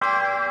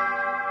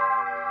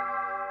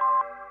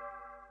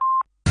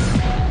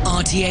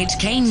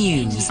RTHK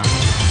News.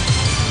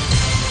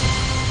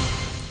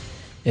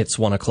 It's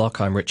 1 o'clock.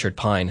 I'm Richard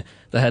Pine.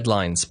 The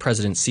headlines: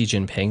 President Xi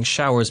Jinping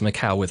showers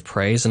Macau with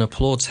praise and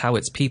applauds how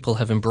its people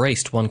have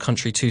embraced one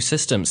country, two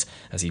systems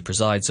as he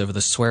presides over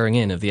the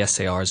swearing-in of the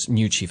SAR's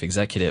new chief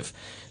executive.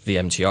 The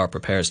MTR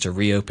prepares to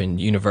reopen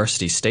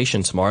University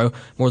Station tomorrow,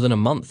 more than a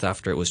month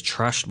after it was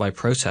trashed by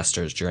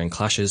protesters during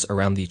clashes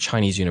around the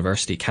Chinese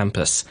university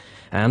campus.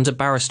 And a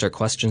barrister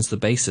questions the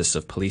basis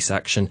of police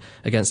action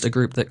against a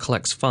group that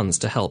collects funds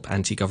to help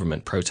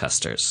anti-government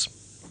protesters.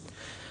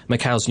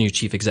 Macau's new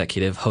chief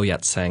executive, Ho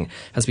Yat-seng,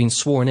 has been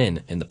sworn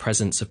in the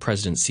presence of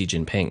President Xi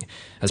Jinping.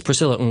 As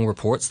Priscilla Ng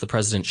reports, the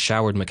president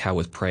showered Macau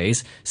with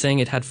praise, saying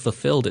it had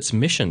fulfilled its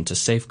mission to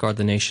safeguard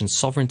the nation's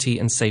sovereignty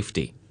and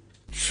safety.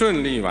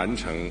 During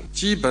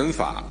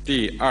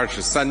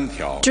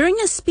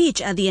a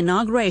speech at the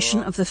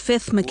inauguration of the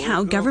fifth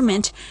Macau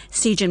government,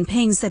 Xi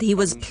Jinping said he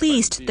was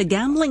pleased the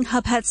gambling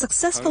hub had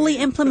successfully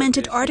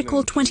implemented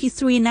Article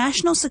 23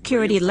 national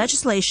security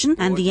legislation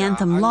and the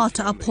anthem law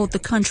to uphold the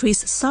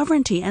country's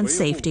sovereignty and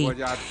safety.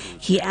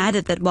 He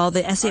added that while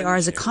the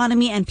SAR's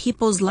economy and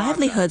people's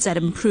livelihoods had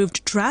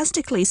improved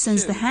drastically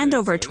since the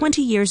handover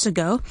 20 years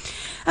ago,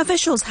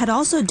 officials had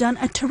also done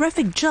a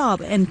terrific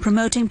job in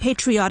promoting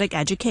patriotic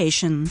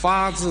education. The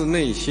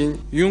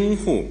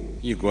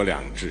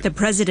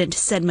president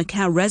said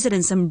Macau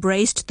residents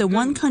embraced the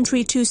one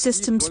country, two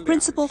systems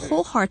principle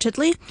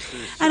wholeheartedly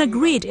and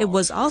agreed it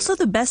was also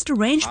the best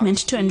arrangement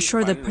to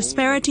ensure the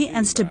prosperity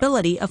and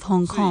stability of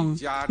Hong Kong.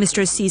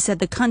 Mr. Xi said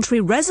the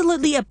country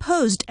resolutely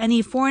opposed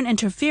any foreign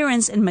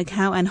interference in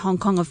Macau and Hong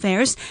Kong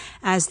affairs,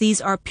 as these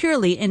are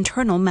purely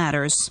internal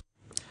matters.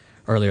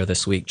 Earlier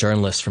this week,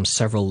 journalists from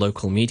several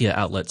local media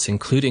outlets,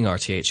 including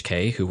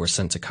RTHK, who were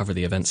sent to cover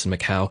the events in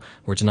Macau,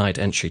 were denied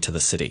entry to the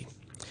city.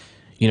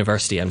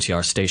 University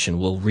MTR Station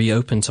will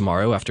reopen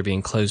tomorrow after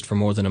being closed for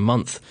more than a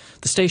month.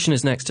 The station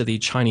is next to the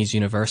Chinese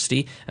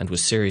University and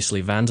was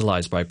seriously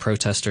vandalized by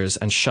protesters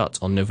and shut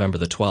on November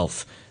the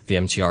 12th. The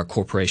MTR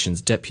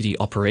Corporation's Deputy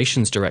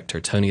Operations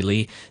Director, Tony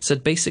Lee,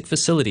 said basic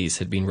facilities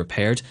had been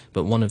repaired,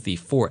 but one of the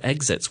 4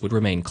 exits would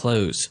remain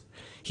closed.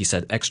 He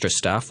said extra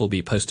staff will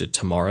be posted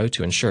tomorrow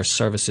to ensure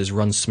services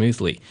run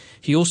smoothly.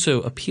 He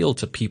also appealed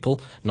to people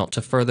not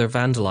to further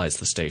vandalize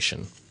the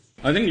station.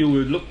 I think you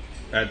will look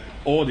at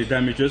all the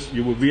damages,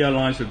 you will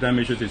realize the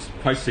damages is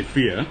quite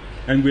severe.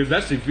 And with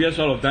that severe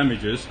sort of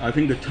damages, I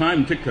think the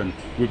time taken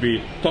will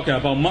be talking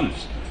about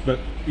months. But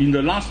in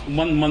the last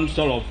 1 month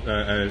sort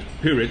of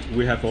period,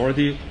 we have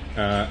already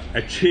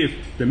achieved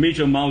the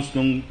major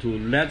milestone to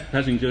let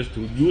passengers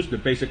to use the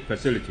basic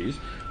facilities.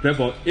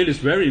 Therefore, it is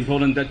very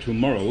important that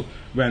tomorrow,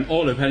 when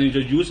all the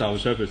passengers use our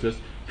services,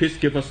 please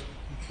give us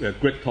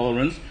great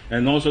tolerance,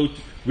 and also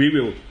we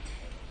will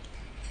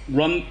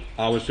run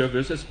our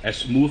services as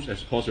smooth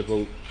as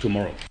possible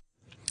tomorrow.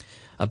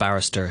 A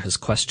barrister has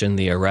questioned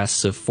the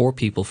arrests of 4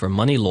 people for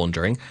money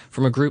laundering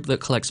from a group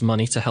that collects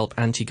money to help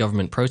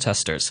anti-government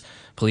protesters.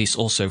 Police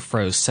also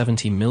froze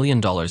 $70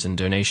 million in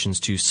donations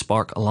to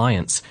Spark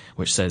Alliance,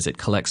 which says it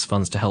collects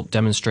funds to help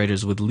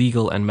demonstrators with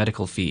legal and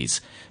medical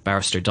fees.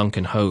 Barrister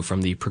Duncan Ho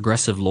from the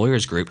Progressive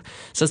Lawyers Group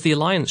says the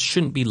alliance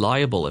shouldn't be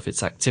liable if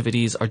its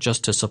activities are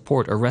just to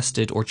support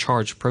arrested or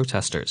charged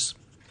protesters.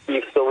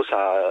 If those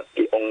are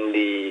the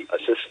only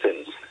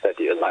assistance that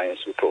the alliance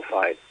will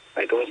provide,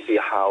 I don't see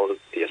how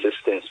the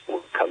assistance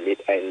will commit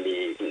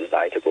any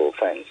indictable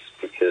offense,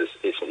 because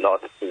it's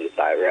not in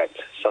direct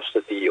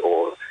subsidy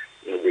or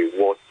in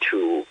reward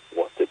to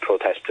what the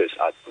protesters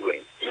are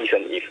doing,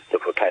 even if the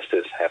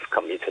protesters have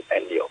committed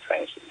any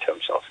offense in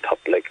terms of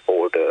public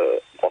order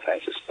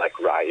offenses like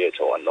riot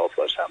or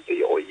unlawful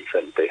assembly, or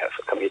even they have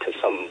committed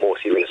some more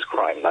serious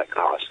crime like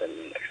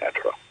arson,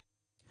 etc.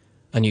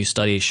 A new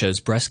study shows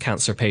breast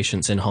cancer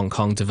patients in Hong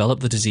Kong develop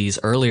the disease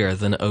earlier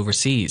than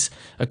overseas.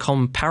 A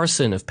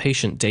comparison of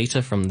patient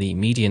data from the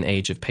median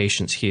age of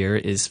patients here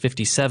is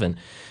 57,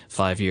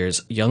 5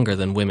 years younger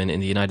than women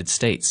in the United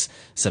States.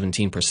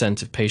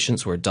 17% of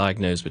patients were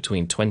diagnosed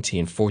between 20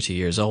 and 40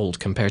 years old,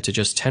 compared to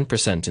just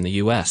 10% in the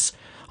US.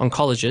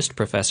 Oncologist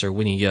Professor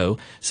Winnie Yeoh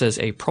says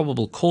a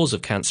probable cause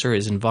of cancer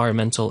is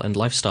environmental and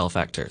lifestyle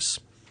factors.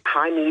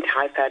 High meat,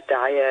 high fat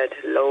diet,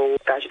 low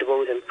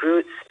vegetables and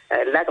fruits,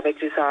 lack of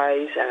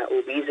exercise,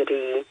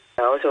 obesity,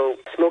 also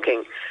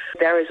smoking.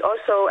 There is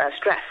also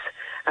stress.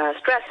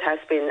 Stress has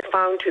been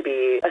found to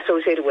be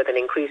associated with an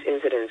increased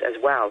incidence as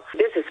well.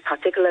 This is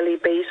particularly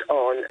based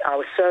on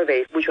our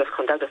survey, which was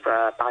conducted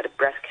by the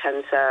Breast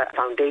Cancer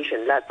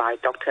Foundation, led by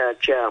Dr.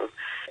 Zhang.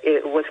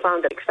 It was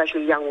found that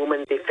especially young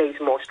women, they face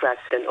more stress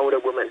than older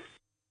women.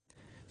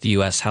 The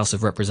U.S. House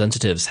of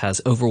Representatives has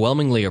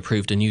overwhelmingly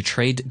approved a new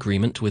trade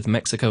agreement with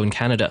Mexico and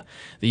Canada.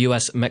 The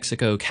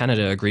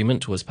U.S.-Mexico-Canada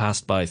agreement was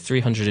passed by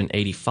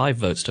 385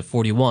 votes to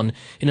 41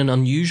 in an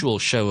unusual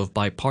show of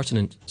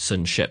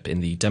bipartisanship in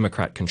the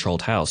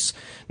Democrat-controlled House.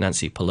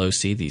 Nancy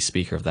Pelosi, the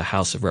Speaker of the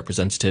House of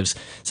Representatives,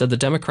 said the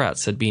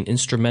Democrats had been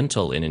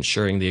instrumental in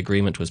ensuring the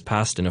agreement was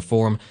passed in a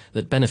form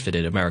that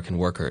benefited American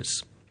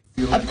workers.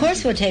 Of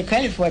course we'll take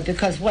credit for it,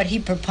 because what he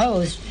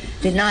proposed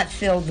did not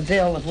fill the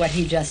bill of what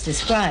he just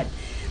described.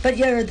 But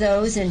there are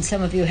those, and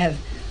some of you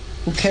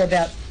who care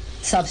about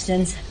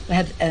substance,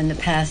 have in the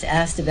past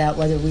asked about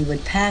whether we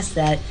would pass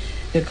that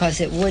because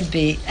it would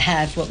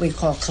have what we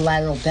call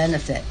collateral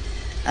benefit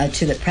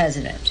to the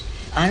president.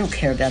 I don't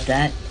care about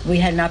that. We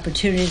had an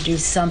opportunity to do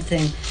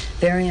something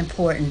very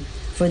important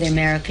for the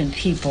American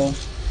people,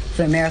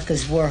 for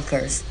America's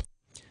workers.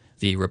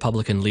 The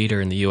Republican leader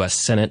in the U.S.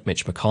 Senate,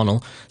 Mitch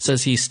McConnell,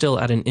 says he's still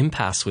at an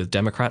impasse with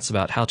Democrats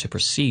about how to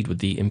proceed with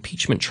the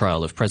impeachment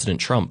trial of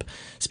President Trump.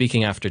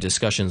 Speaking after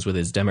discussions with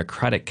his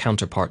Democratic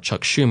counterpart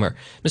Chuck Schumer,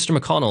 Mr.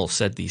 McConnell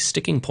said the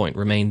sticking point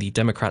remained the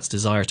Democrats'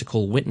 desire to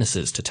call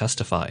witnesses to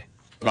testify.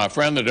 My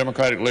friend, the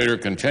Democratic leader,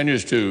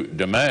 continues to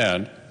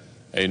demand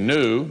a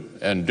new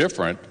and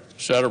different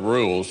set of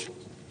rules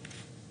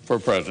for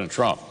President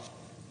Trump.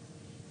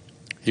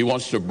 He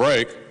wants to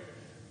break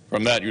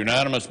from that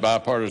unanimous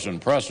bipartisan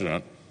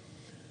precedent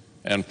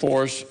and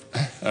force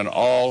an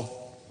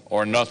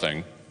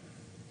all-or-nothing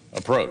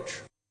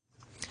approach.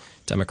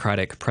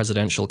 Democratic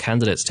presidential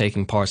candidates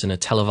taking part in a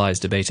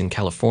televised debate in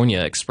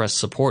California expressed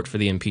support for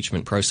the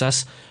impeachment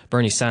process.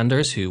 Bernie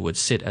Sanders, who would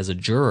sit as a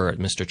juror at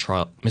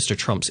Mr.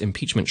 Trump's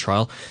impeachment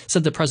trial,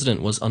 said the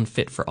president was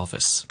unfit for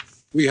office.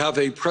 We have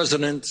a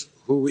president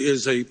who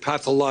is a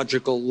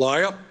pathological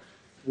liar.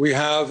 We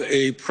have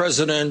a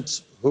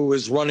president who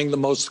is running the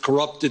most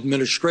corrupt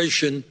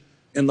administration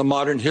in the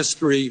modern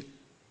history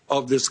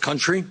of this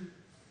country.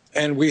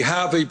 And we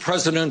have a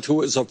president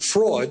who is a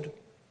fraud,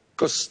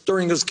 because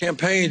during his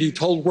campaign, he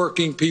told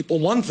working people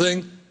one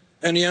thing,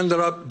 and he ended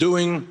up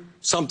doing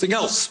something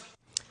else.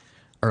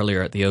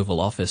 Earlier at the Oval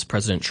Office,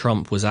 President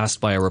Trump was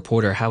asked by a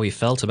reporter how he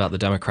felt about the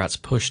Democrats'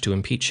 push to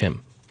impeach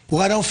him.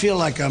 Well, I don't feel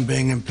like I'm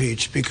being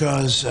impeached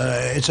because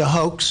it's a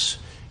hoax,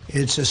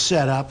 it's a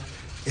setup,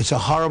 it's a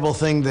horrible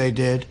thing they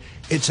did.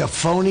 It's a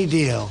phony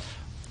deal,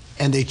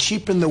 and they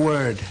cheapened the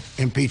word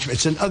impeachment.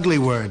 It's an ugly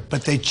word,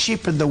 but they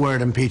cheapened the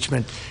word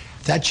impeachment.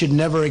 That should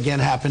never again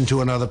happen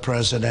to another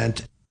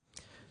president.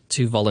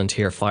 2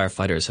 volunteer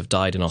firefighters have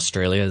died in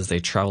Australia as they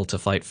travelled to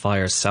fight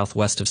fires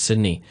southwest of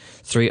Sydney.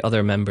 3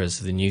 other members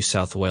of the New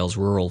South Wales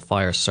Rural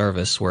Fire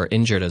Service were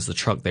injured as the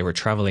truck they were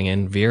travelling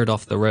in veered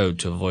off the road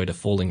to avoid a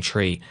falling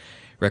tree.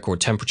 Record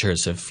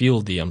temperatures have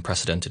fueled the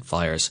unprecedented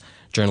fires.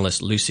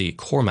 Journalist Lucy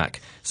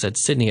Cormack said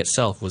Sydney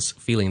itself was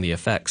feeling the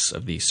effects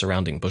of the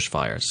surrounding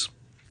bushfires.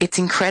 It's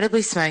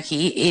incredibly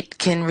smoky. It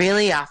can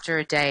really, after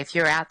a day, if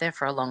you're out there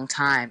for a long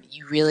time,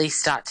 you really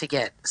start to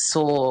get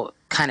sore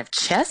kind of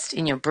chest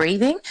in your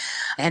breathing.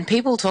 And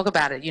people talk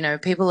about it,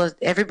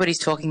 everybody's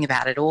talking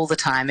about it all the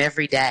time,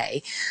 every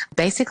day.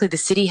 Basically, the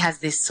city has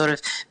this sort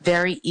of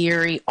very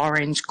eerie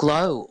orange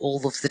glow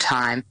all of the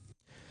time.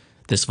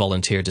 This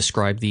volunteer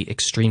described the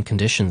extreme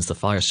conditions the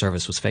fire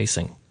service was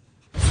facing.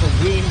 The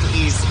wind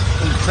is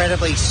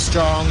incredibly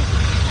strong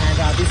and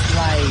this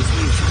blaze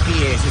is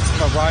fierce. It's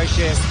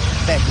ferocious.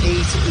 The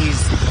heat is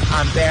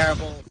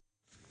unbearable.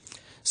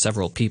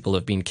 Several people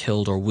have been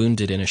killed or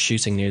wounded in a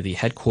shooting near the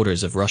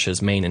headquarters of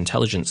Russia's main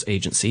intelligence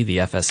agency, the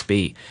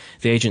FSB.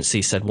 The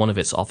agency said one of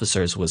its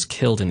officers was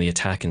killed in the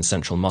attack in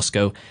central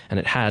Moscow, and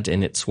it had,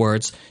 in its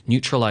words,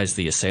 neutralized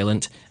the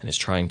assailant and is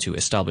trying to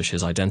establish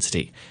his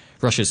identity.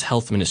 Russia's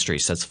health ministry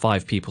says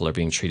 5 people are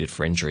being treated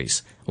for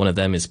injuries. One of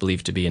them is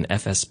believed to be an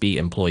FSB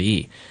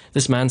employee.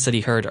 This man said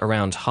he heard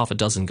around half a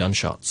dozen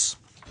gunshots.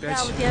 We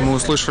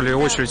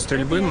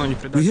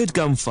heard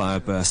gunfire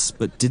bursts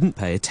but didn't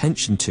pay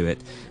attention to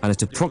it, and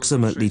at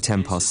approximately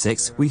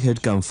 6:10, we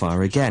heard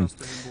gunfire again.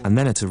 And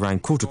then at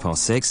around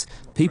 6:15,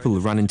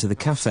 people ran into the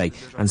cafe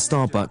and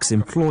Starbucks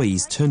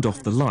employees turned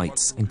off the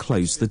lights and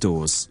closed the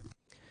doors.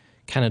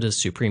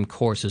 Canada's Supreme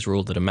Court has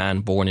ruled that a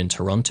man born in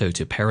Toronto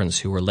to parents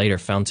who were later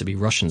found to be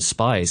Russian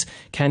spies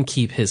can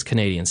keep his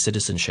Canadian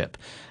citizenship.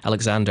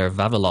 Alexander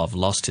Vavilov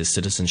lost his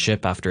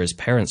citizenship after his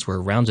parents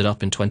were rounded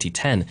up in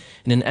 2010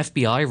 in an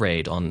FBI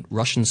raid on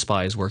Russian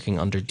spies working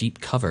under deep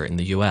cover in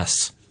the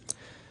US.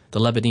 The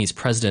Lebanese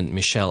President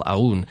Michel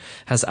Aoun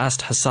has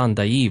asked Hassan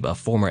Diab, a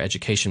former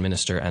education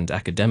minister and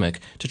academic,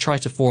 to try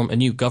to form a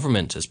new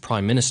government as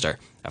prime minister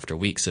after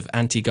weeks of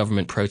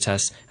anti-government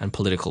protests and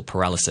political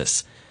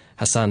paralysis.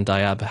 Hassan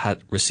Diab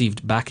had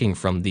received backing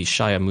from the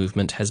Shia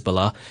movement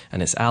Hezbollah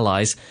and its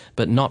allies,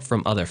 but not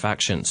from other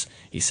factions.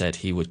 He said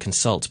he would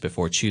consult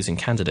before choosing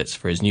candidates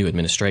for his new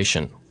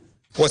administration.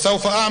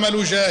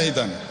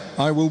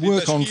 I will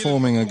work on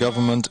forming a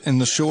government in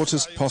the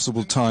shortest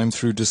possible time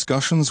through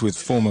discussions with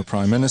former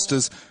prime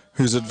ministers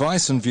whose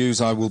advice and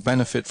views I will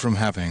benefit from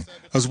having,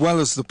 as well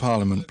as the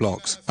parliament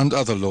blocs and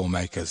other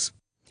lawmakers.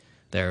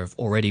 There have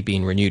already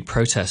been renewed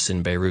protests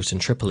in Beirut and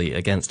Tripoli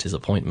against his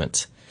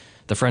appointment.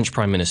 The French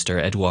Prime Minister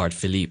Edouard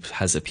Philippe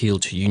has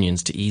appealed to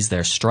unions to ease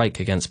their strike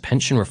against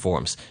pension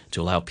reforms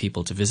to allow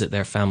people to visit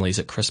their families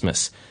at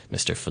Christmas.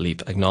 Mr.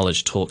 Philippe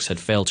acknowledged talks had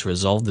failed to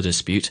resolve the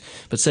dispute,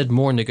 but said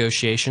more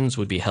negotiations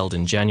would be held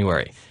in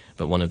January.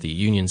 But one of the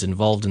unions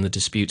involved in the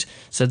dispute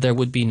said there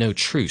would be no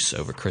truce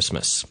over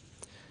Christmas.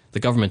 The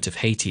government of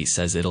Haiti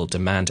says it'll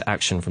demand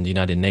action from the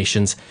United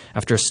Nations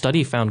after a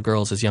study found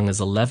girls as young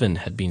as 11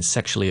 had been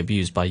sexually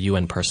abused by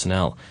UN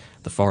personnel.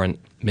 The foreign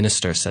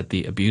minister said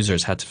the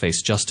abusers had to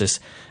face justice,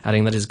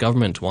 adding that his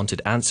government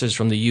wanted answers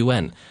from the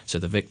UN so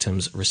the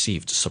victims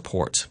received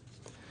support.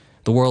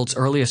 The world's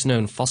earliest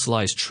known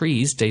fossilized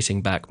trees,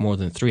 dating back more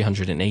than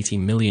 380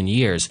 million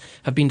years,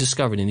 have been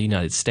discovered in the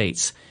United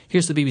States.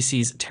 Here's the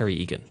BBC's Terry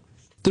Egan.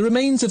 The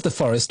remains of the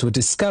forest were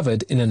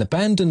discovered in an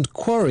abandoned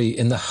quarry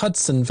in the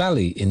Hudson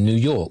Valley in New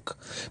York.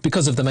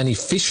 Because of the many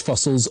fish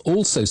fossils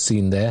also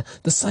seen there,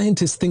 the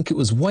scientists think it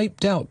was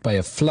wiped out by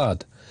a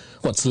flood.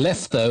 What's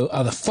left, though,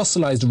 are the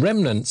fossilized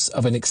remnants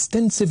of an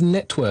extensive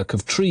network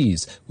of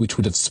trees, which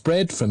would have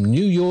spread from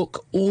New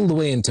York all the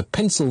way into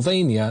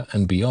Pennsylvania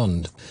and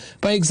beyond.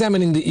 By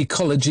examining the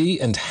ecology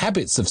and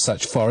habits of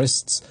such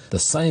forests, the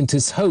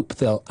scientists hope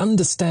they'll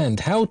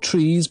understand how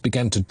trees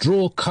began to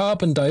draw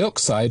carbon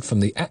dioxide from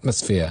the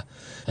atmosphere,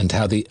 and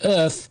how the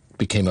Earth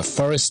became a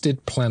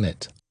forested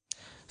planet.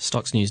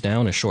 Stocks news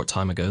now. A short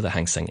time ago, the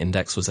Hang Seng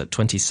Index was at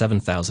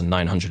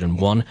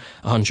 27,901,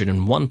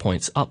 101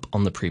 points up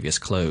on the previous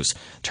close.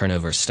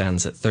 Turnover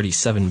stands at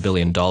 $37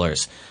 billion.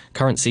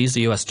 Currencies,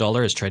 the US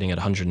dollar is trading at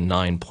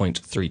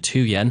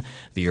 109.32 yen.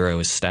 The euro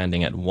is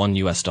standing at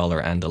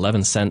 $1 and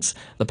 11 cents.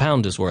 The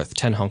pound is worth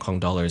 10 Hong Kong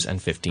dollars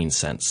and 15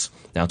 cents.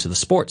 Now to the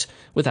sport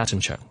with Atom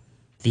Chung.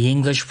 The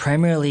English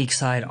Premier League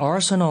side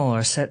Arsenal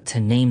are set to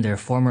name their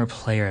former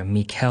player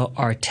Mikel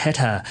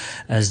Arteta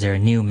as their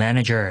new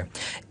manager.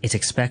 It's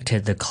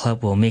expected the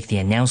club will make the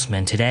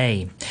announcement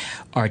today.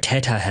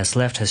 Arteta has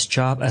left his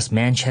job as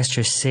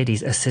Manchester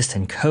City's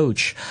assistant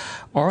coach.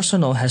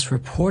 Arsenal has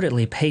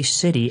reportedly paid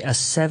City a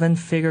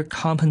 7-figure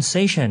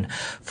compensation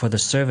for the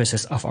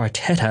services of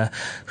Arteta,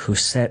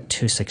 who's set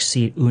to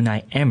succeed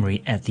Unai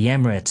Emery at the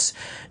Emirates.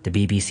 The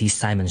BBC's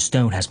Simon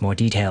Stone has more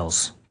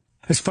details.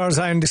 As far as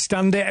I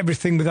understand it,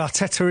 everything with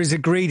Arteta is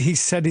agreed. He's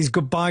said his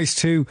goodbyes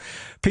to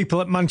people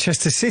at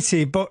Manchester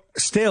City, but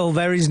still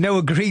there is no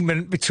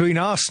agreement between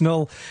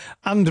Arsenal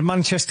and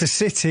Manchester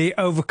City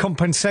over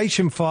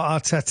compensation for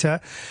Arteta.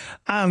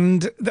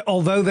 And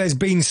although there's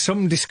been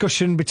some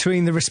discussion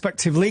between the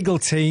respective legal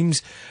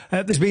teams,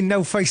 there's been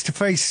no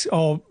face-to-face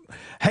or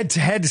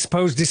head-to-head, I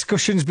suppose,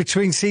 discussions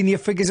between senior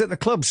figures at the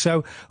club.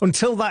 So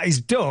until that is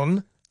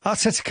done,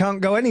 Arteta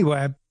can't go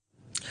anywhere.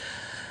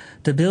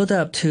 The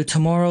build-up to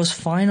tomorrow's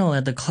final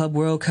at the Club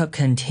World Cup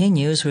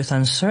continues with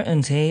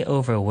uncertainty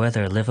over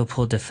whether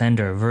Liverpool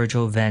defender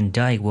Virgil van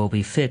Dijk will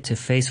be fit to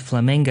face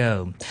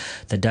Flamengo.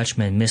 The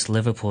Dutchman missed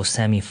Liverpool's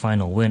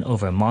semi-final win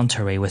over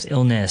Monterrey with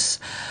illness.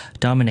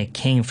 Dominic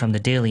King from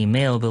the Daily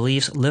Mail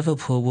believes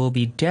Liverpool will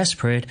be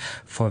desperate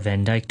for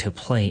Van Dijk to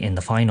play in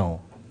the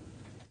final.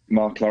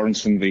 Mark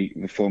Lawrenson,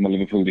 the former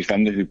Liverpool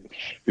defender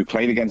who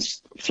played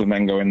against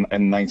Flamengo in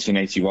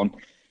 1981,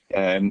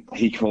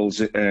 he calls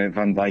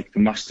Van Dijk the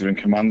master and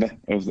commander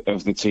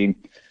of the team,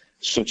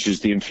 such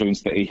as the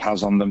influence that he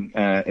has on them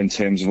in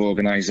terms of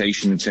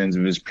organisation, in terms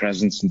of his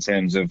presence, in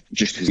terms of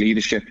just his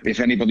leadership.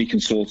 If anybody can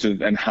sort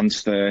of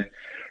enhance their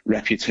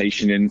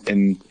reputation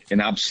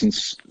in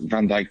absence,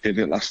 Van Dijk did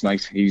it last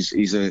night. He's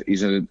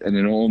an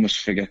enormous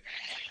figure,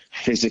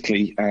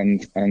 physically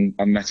and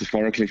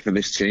metaphorically, for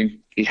this team.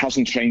 He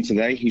hasn't trained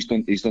today. He's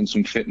done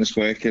some fitness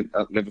work at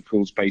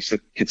Liverpool's base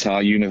at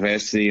Qatar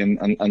University,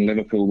 and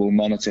Liverpool will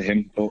monitor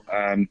him. But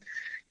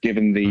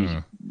given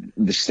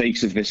the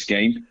stakes of this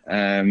game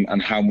and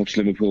how much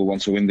Liverpool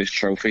want to win this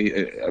trophy,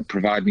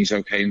 providing he's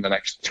okay in the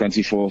next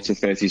 24 to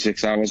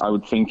 36 hours, I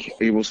would think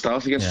he will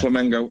start against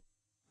Flamengo.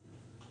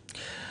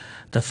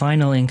 The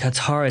final in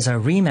Qatar is a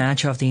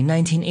rematch of the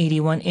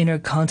 1981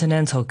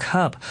 Intercontinental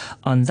Cup.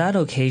 On that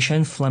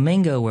occasion,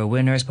 Flamengo were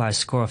winners by a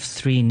score of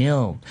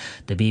 3-0.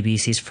 The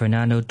BBC's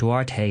Fernando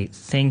Duarte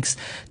thinks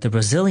the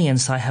Brazilian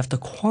side have the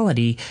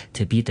quality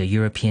to beat the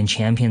European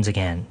champions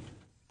again.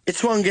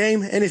 It's one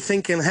game.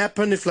 Anything can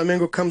happen. If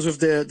Flamengo comes with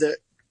the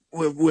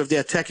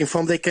attacking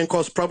form, they can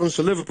cause problems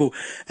to Liverpool.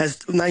 As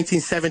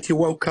 1970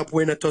 World Cup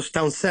winner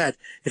Tostão said,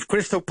 if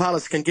Crystal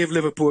Palace can give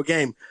Liverpool a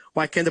game,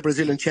 why can't the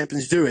Brazilian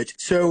champions do it?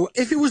 So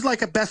if it was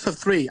like a best of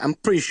 3, I'm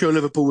pretty sure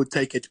Liverpool would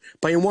take it.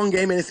 But in one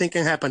game, anything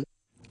can happen.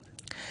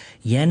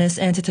 Giannis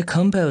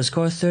Antetokounmpo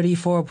scored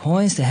 34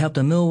 points to help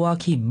the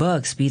Milwaukee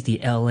Bucks beat the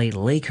LA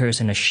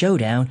Lakers in a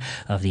showdown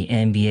of the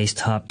NBA's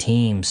top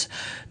teams.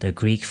 The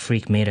Greek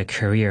freak made a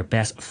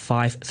career-best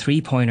 5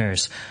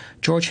 3-pointers.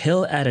 George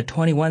Hill added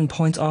 21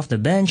 points off the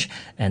bench,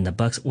 and the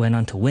Bucks went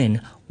on to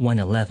win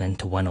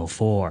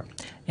 111-104.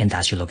 And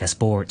that's your look at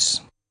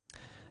sports.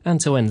 And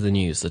to end the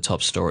news, the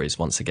top stories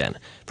once again.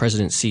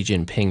 President Xi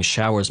Jinping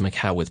showers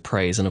Macau with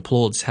praise and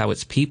applauds how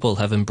its people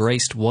have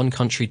embraced one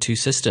country, two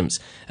systems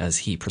as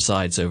he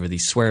presides over the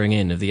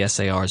swearing-in of the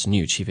SAR's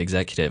new chief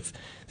executive.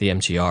 The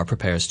MTR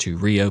prepares to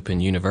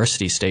reopen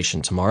University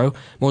Station tomorrow,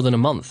 more than a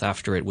month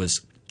after it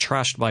was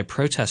trashed by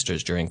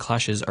protesters during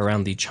clashes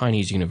around the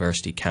Chinese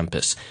university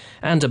campus.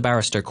 And a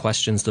barrister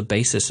questions the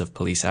basis of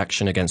police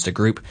action against a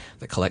group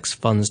that collects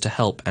funds to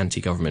help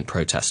anti-government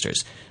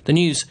protesters. The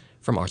news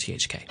from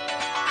RTHK.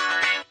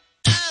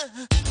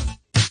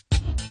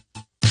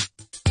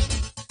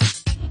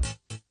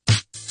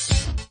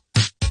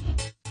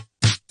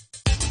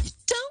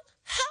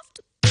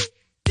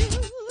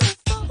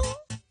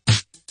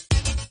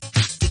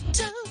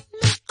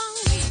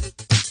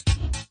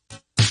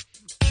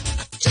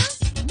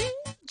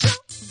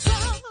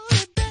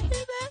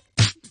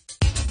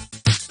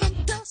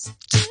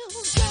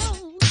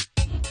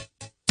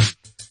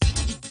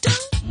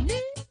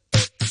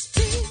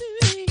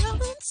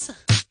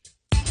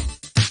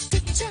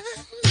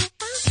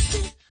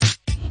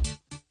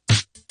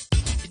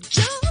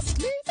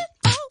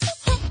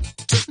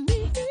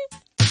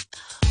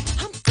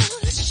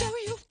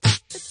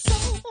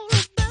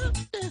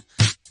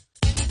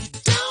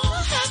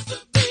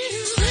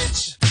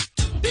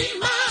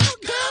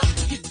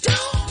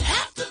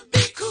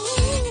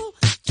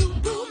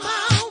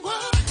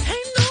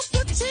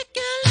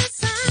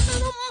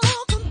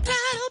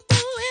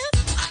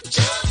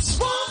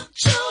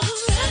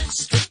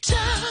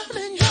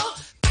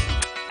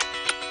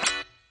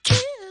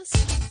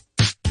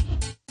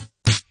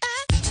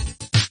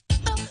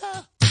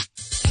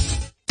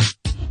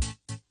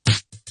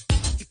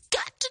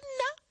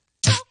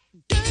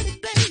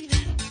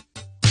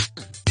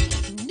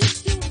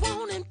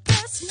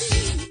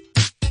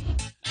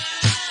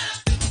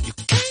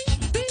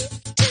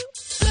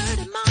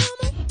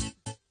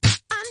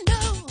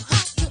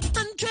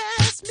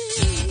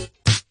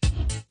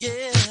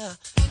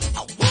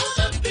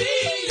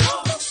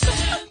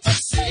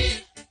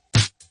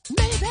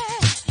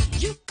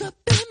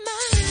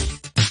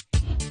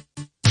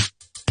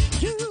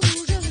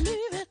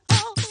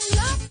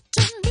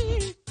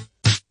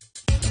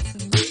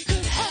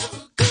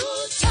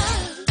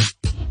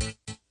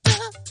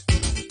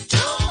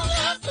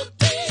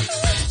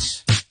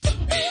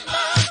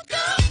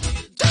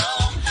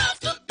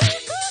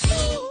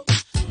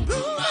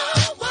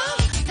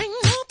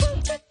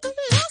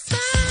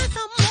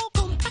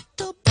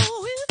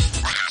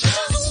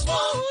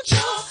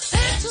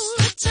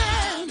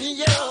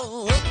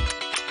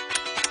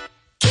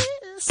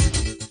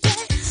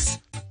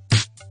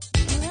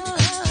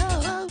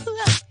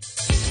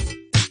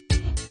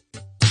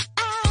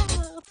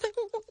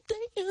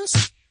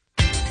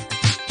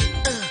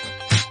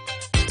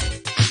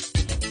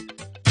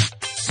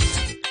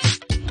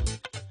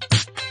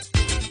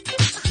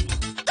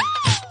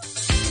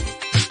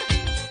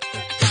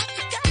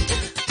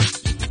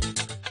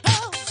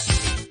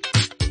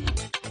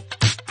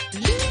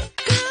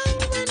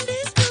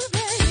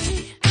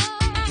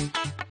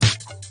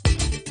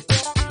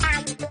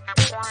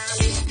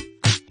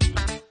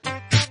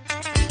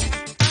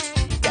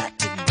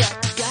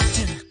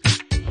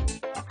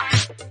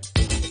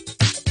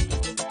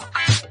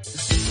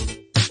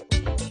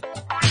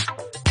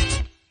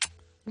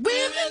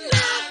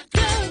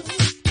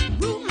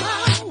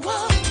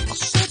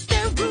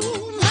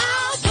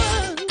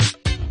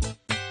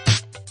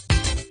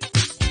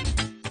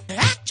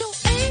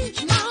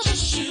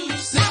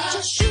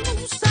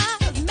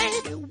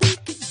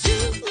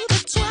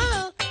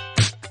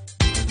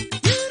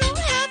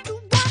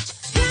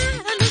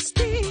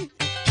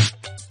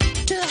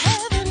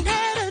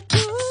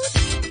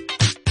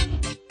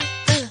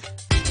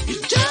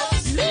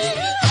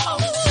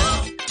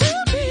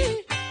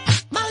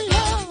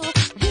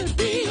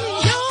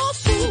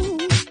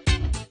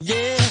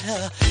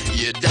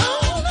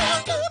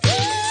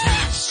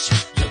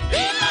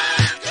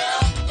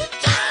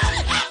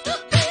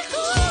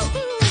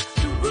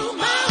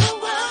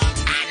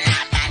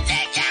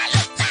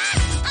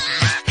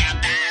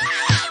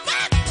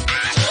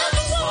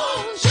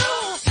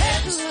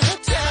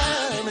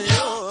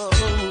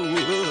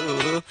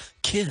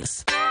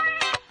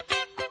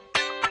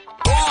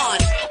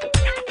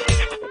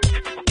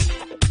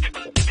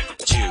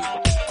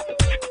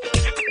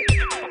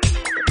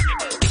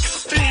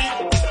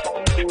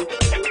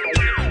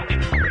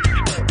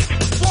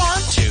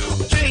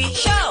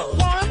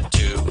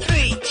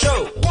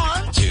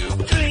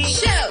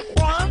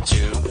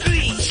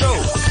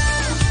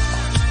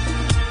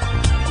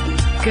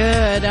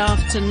 Good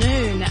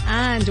afternoon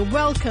and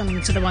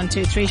welcome to the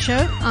 123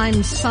 show. I'm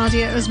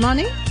Sadia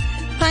Osmani.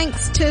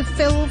 Thanks to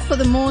Phil for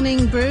the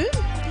morning brew.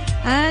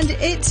 And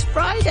it's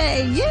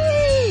Friday.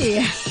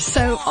 Yay!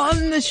 So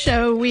on the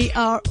show, we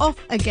are off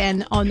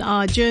again on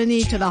our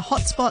journey to the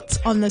hotspots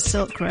on the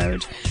Silk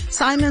Road.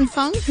 Simon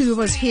Fung, who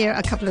was here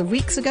a couple of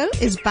weeks ago,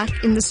 is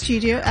back in the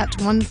studio at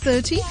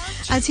 1:30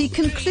 as he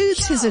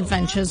concludes his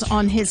adventures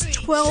on his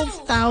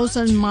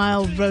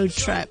 12,000-mile road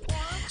trip.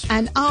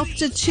 And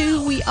after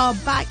 2, we are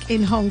back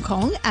in Hong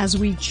Kong as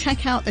we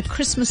check out the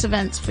Christmas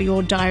events for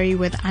your diary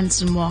with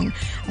Anson Wong,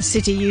 a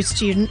City U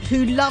student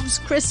who loves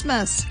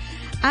Christmas.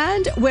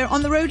 And we're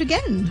on the road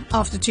again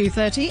after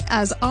 2:30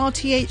 as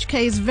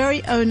RTHK's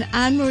very own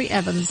Anne-Marie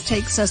Evans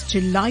takes us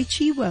to Lai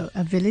Chi Wo,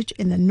 a village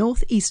in the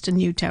northeastern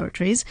New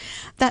Territories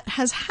that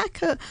has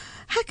Hakka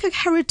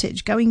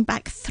heritage going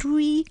back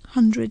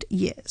 300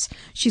 years.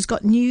 She's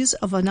got news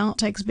of an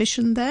art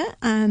exhibition there,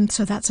 and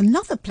so that's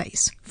another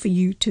place for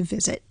you to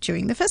visit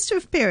during the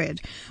festive period.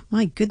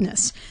 My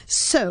goodness.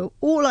 So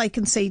all I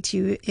can say to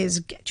you is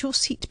get your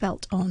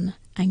seatbelt on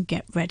and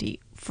get ready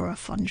for a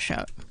fun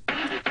show.